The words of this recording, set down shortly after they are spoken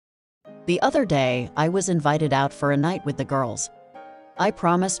The other day, I was invited out for a night with the girls. I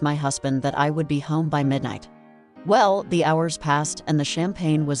promised my husband that I would be home by midnight. Well, the hours passed and the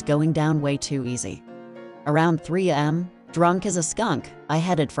champagne was going down way too easy. Around 3 a.m., drunk as a skunk, I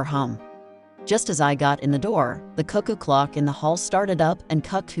headed for home. Just as I got in the door, the cuckoo clock in the hall started up and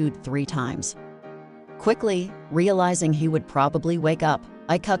cuckooed 3 times. Quickly, realizing he would probably wake up,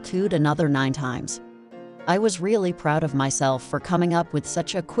 I cuckooed another 9 times. I was really proud of myself for coming up with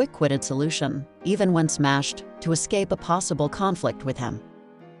such a quick-witted solution, even when smashed, to escape a possible conflict with him.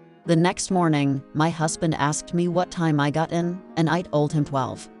 The next morning, my husband asked me what time I got in, and I told him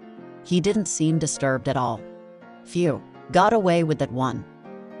 12. He didn't seem disturbed at all. Phew, got away with that one.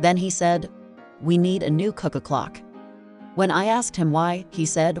 Then he said, "We need a new cuckoo clock." When I asked him why, he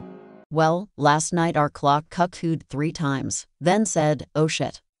said, "Well, last night our clock cuckooed 3 times, then said, oh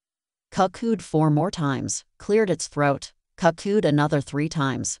shit. Cuckooed 4 more times, cleared its throat, cuckooed another 3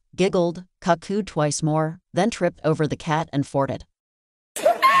 times, giggled, cuckooed twice more, then tripped over the cat and farted."